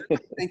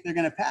think they're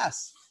going to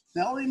pass.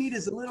 Now, all they need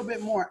is a little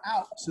bit more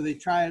out. So they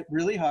try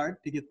really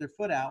hard to get their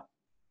foot out.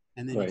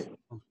 And then, Right.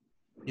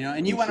 you know,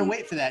 and you want to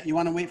wait for that. You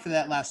want to wait for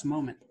that last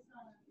moment.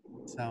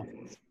 So.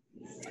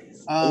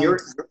 And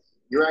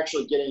you're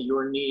actually getting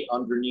your knee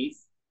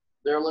underneath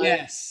their leg?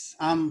 Yes.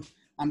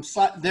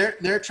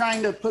 They're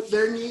trying to put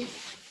their knee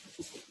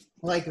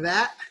like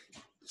that.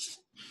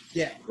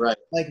 Yeah. Right.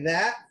 Like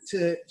that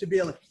to be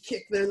able to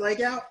kick their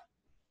leg out.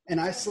 And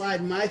I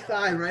slide my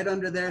thigh right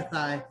under their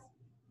thigh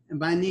and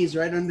my knee's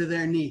right under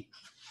their knee.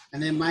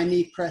 And then my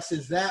knee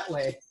presses that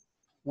way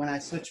when I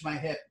switch my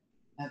hip.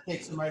 That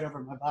takes them right over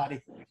my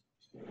body.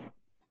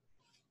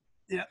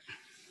 Yeah.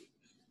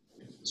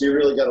 So you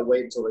really got to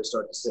wait until they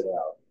start to sit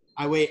out.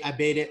 I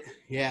bait it.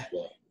 Yeah.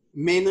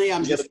 Mainly,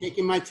 I'm just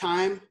taking my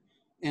time,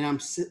 and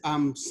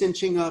I'm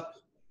cinching up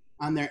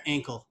on their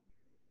ankle,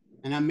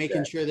 and I'm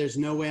making sure there's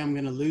no way I'm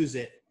going to lose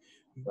it.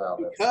 Wow,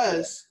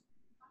 because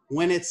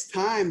when it's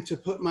time to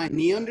put my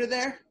knee under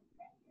there,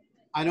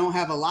 I don't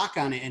have a lock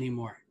on it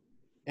anymore.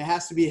 It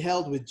has to be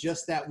held with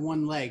just that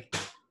one leg.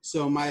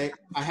 So I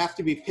have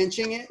to be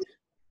pinching it.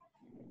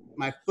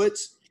 My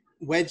foot's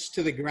wedged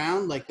to the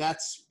ground, like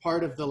that's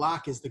part of the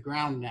lock is the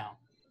ground now.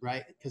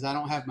 Right? Because I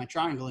don't have my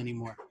triangle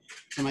anymore.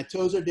 So my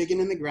toes are digging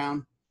in the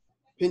ground,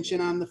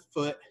 pinching on the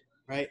foot,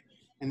 right?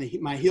 And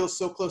my heel's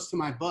so close to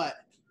my butt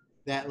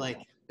that like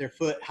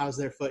how's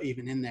their foot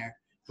even in there?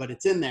 But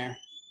it's in there,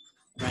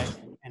 right?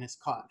 And it's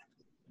caught.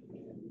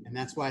 And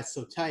that's why it's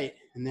so tight.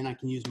 And then I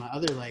can use my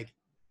other leg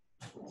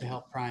to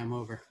help pry them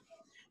over.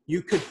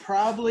 You could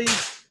probably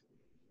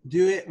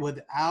do it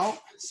without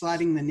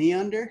sliding the knee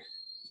under,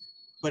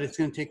 but it's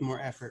going to take more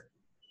effort,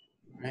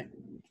 right?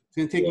 It's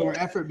going to take more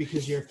effort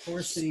because you're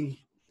forcing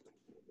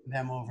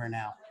them over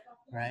now,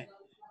 right?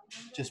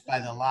 Just by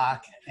the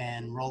lock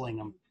and rolling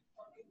them.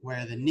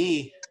 Where the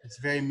knee, it's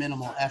very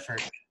minimal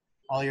effort.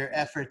 All your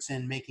effort's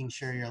in making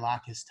sure your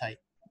lock is tight,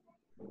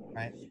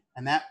 right?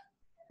 And that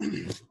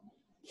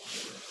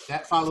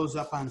follows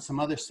up on some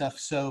other stuff.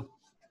 So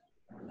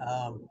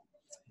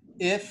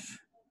if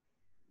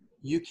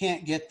you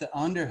can't get the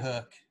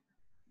underhook,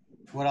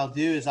 what I'll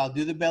do is I'll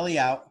do the belly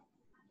out,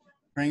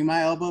 bring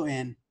my elbow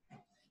in,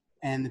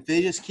 and if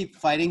they just keep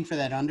fighting for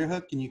that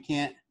underhook and you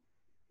can't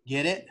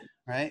get it,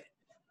 right,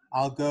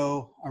 I'll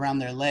go around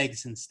their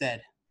legs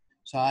instead.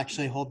 So I'll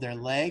actually hold their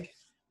leg,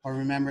 or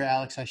remember,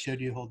 Alex, I showed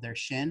you hold their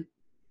shin.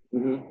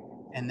 Mm-hmm.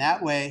 And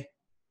that way,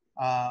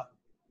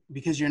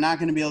 because you're not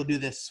going to be able to do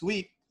this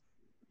sweep,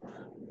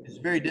 it's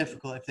very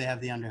difficult if they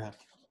have the underhook.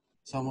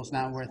 It's almost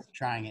not worth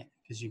trying it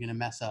because you're going to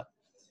mess up.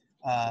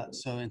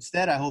 So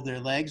instead, I hold their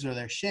legs or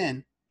their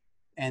shin,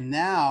 and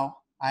now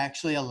I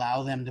actually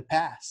allow them to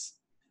pass.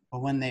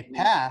 But when they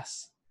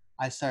pass,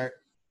 I start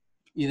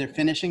either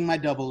finishing my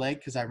double leg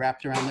because I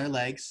wrapped around their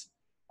legs,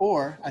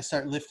 or I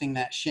start lifting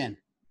that shin.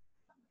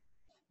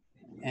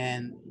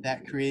 And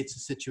that creates a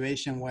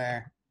situation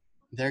where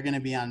they're going to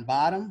be on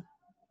bottom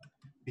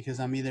because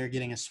I'm either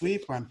getting a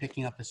sweep or I'm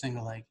picking up a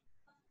single leg,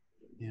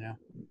 you know?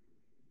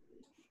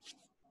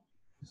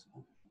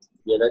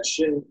 Yeah, that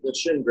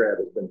shin grab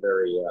has been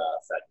very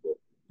effective.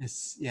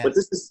 Yeah. But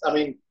this is, I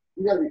mean,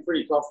 you got to be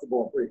pretty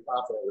comfortable and pretty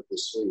confident with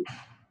this sweep.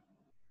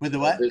 With the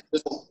what?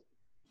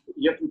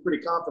 You have to be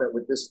pretty confident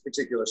with this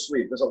particular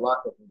sweep. There's a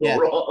lot that can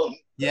go wrong.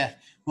 Yeah.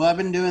 Well, I've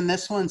been doing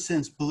this one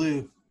since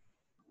blue.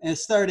 And it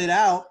started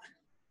out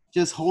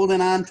just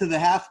holding on to the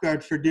half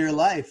guard for dear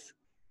life,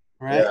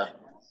 right? Yeah.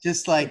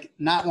 Just like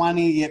not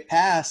wanting to get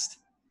past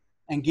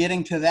and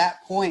getting to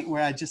that point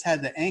where I just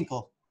had the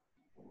ankle.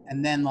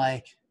 And then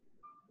like,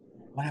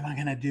 what am I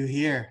going to do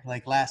here?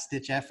 Like last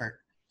ditch effort.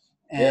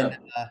 And,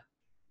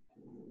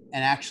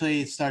 and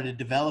actually it started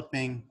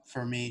developing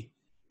for me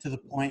to the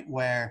point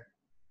where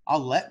I'll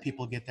let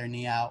people get their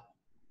knee out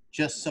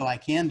just so I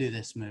can do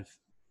this move,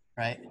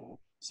 right?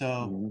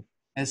 So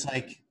it's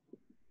like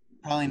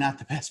probably not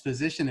the best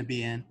position to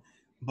be in,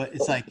 but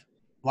it's like,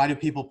 why do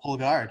people pull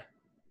guard,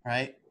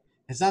 right?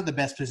 It's not the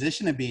best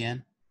position to be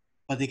in,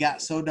 but they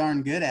got so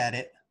darn good at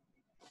it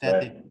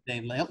that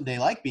they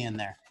like being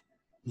there,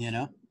 you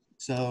know?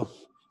 So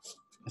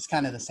it's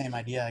kind of the same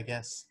idea, I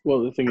guess.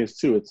 Well, the thing is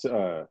too,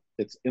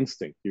 it's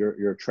instinct.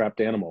 You're a trapped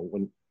animal.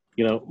 When,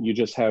 you know, you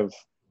just have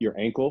your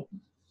ankle,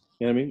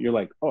 you know what I mean? You're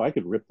like, oh, I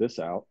could rip this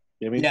out.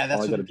 You know what I mean? Yeah, that's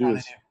all I what got to do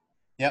is do.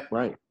 Yep.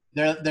 Right.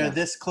 They're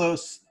this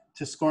close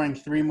to scoring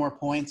 3 more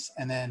points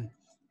and then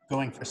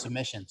going for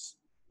submissions,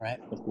 right?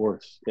 Of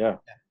course. Yeah.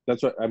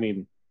 That's what I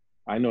mean.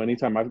 I know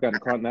anytime I've gotten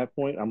caught in that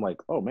point, I'm like,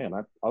 oh man,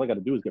 all I got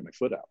to do is get my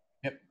foot out.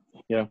 Yep.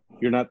 You know,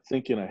 you're not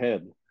thinking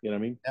ahead. You know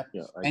what I mean? Yep.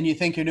 Yeah. And you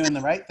think you're doing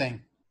the right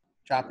thing,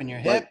 dropping your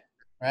hip,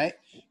 right?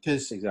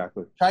 Because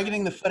exactly. Try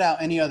getting the foot out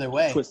any other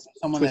way.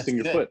 Twisting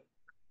your foot.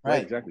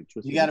 Right. Exactly.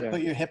 You got to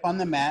put your hip on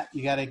the mat.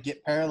 You got to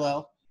get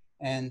parallel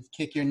and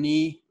kick your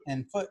knee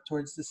and foot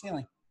towards the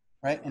ceiling,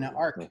 right? In an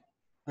arc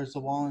towards the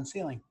wall and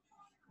ceiling.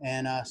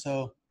 And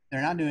so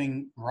they're not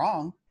doing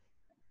wrong.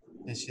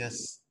 It's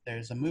just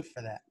there's a move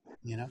for that,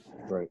 you know?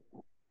 Right.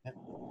 Yep.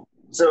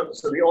 So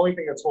the only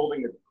thing that's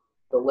holding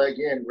the leg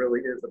in really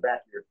is the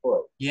back of your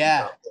foot.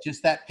 Yeah,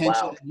 just that pinch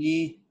of the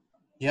knee.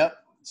 Yep.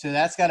 So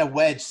that's got a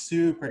wedge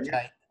super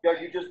tight.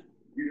 You just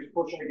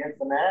pushing against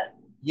the mat?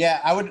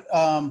 Yeah, I would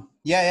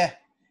yeah.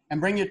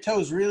 And bring your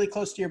toes really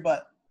close to your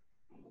butt.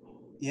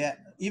 Yeah,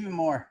 even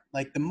more.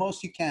 Like the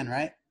most you can,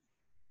 right?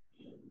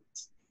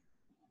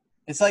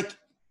 It's like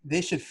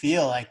they should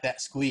feel like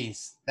that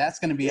squeeze. That's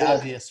going to be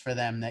obvious for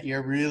them that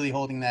you're really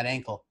holding that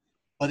ankle.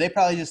 But they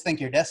probably just think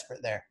you're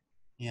desperate there,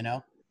 you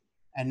know?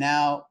 And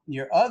now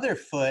your other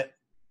foot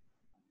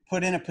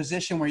put in a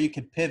position where you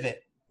could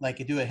pivot, like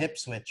you do a hip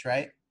switch,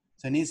 right?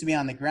 So it needs to be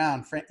on the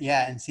ground.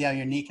 Yeah, and see how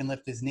your knee can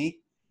lift his knee?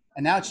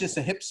 And now it's just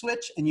a hip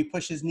switch, and you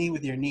push his knee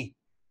with your knee.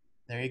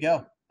 There you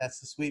go. That's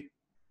the sweep.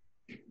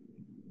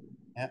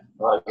 Yeah.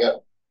 I'm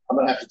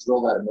going to have to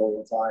drill that a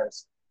million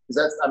times.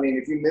 Because that's, I mean,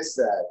 if you miss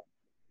that,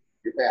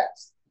 you're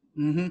passed.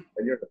 Mm-hmm.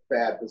 And you're in a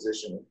bad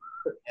position.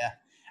 Yeah.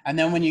 And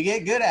then when you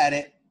get good at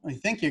it, when you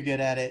think you're good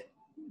at it,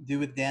 do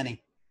with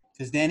Danny.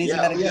 Because Danny's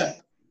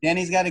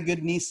got a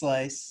good knee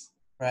slice,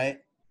 right?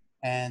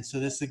 And so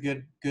this is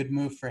a good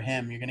move for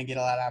him. You're going to get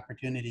a lot of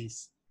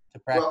opportunities to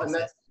practice.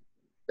 Well, and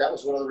that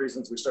was one of the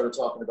reasons we started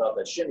talking about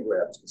that shin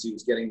grabs, because he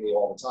was getting me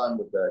all the time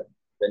with the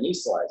knee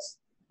slice.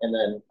 And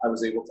then I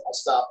was able to, I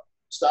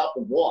stopped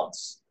him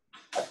once.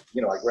 I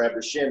grabbed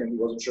his shin and he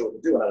wasn't sure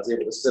what to do. And I was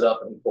able to sit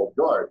up and he pulled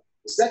guard.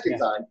 The second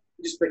time,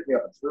 he just picked me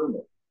up and threw me.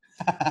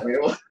 I mean,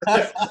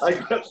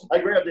 I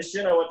grabbed his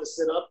shin. I went to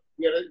sit up.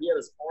 He had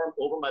his arm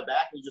over my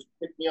back. And he just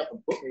picked me up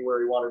and put me where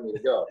he wanted me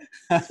to go.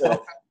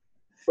 So,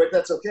 but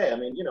that's okay. I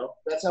mean,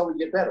 that's how we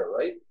get better,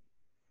 right?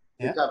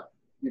 Yeah.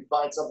 You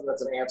find something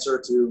that's an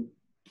answer to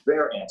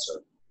their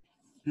answer.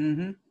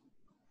 Mm-hmm.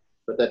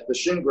 But the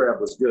shin grab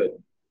was good.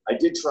 I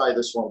did try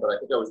this one, but I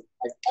think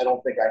I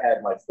don't think I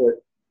had my foot.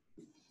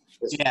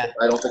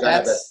 I don't think I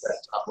had that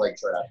top leg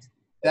trapped.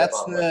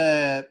 That's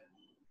the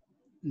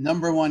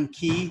number one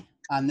key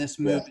on this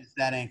move is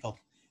that ankle.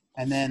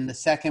 And then the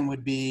second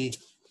would be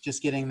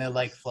just getting the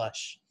leg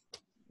flush.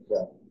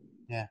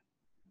 Yeah.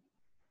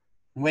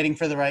 And waiting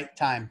for the right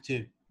time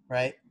too,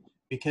 right?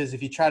 Because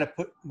if you try to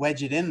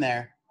wedge it in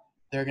there,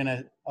 they're going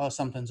to,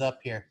 something's up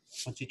here.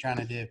 What's he trying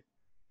to do?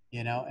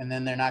 And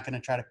then they're not going to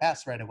try to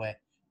pass right away.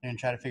 They're going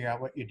to try to figure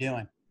out what you're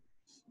doing.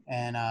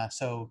 And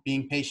so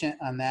being patient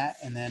on that,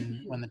 and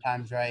then when the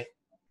time's right,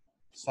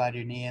 slide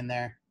your knee in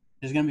there.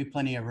 There's going to be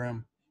plenty of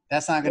room.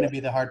 That's not going to be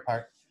the hard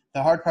part.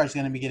 The hard part is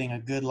going to be getting a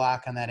good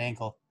lock on that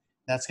ankle.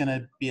 That's going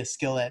to be a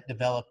skill that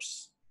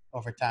develops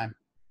over time,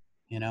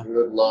 you know?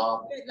 Good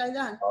long Like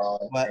that.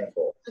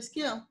 ankle. The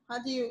skill.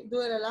 How do you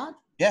do it a lot?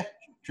 Yeah,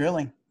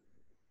 drilling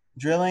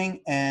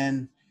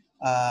and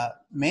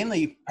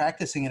mainly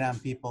practicing it on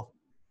people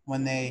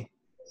when they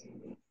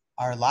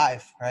are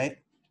live, right?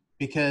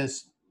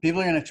 Because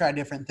people are going to try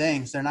different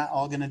things. They're not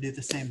all going to do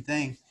the same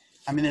thing.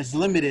 I mean, there's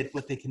limited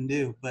what they can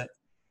do, but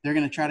they're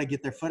going to try to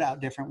get their foot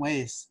out different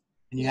ways.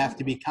 And you have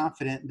to be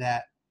confident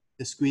that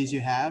the squeeze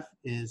you have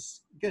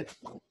is good,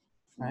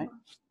 right?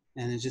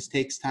 And it just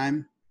takes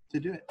time to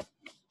do it.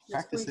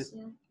 Practice it.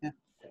 Yeah.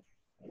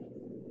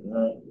 All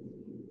right.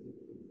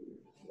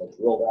 Let's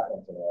roll that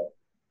one tonight.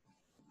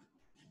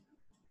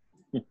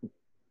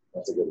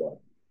 That's a good one.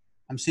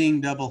 I'm seeing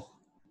double.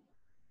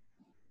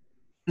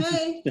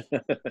 Hey,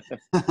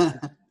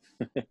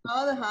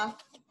 other half.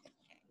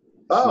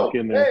 Oh, Snuck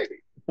in there.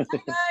 hey. Hi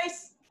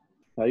guys.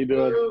 How you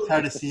doing? It's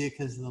hard to see it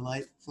because of the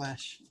light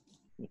flash.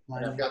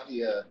 And I've got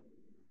the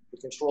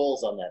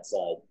controls on that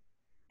side.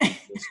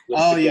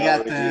 Oh, you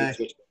got gallery the view,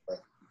 switch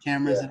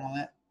cameras Yeah. and all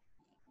that.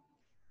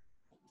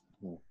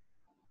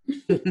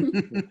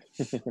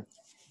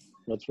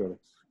 That's right.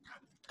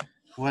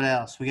 What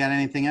else? We got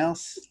anything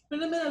else?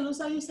 Pero mira, luz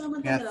ahí está We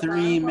me got la 3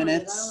 apagaron cuando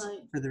minutes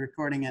llegaron for the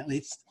recording at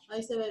least. ahí.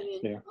 Ahí se ve bien.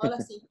 Yeah. Ahora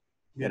sí.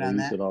 Good Gotta on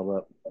use that. it all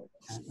up.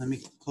 Let me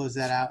close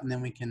that out and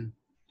then we can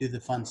do the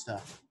fun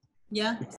stuff. Ya.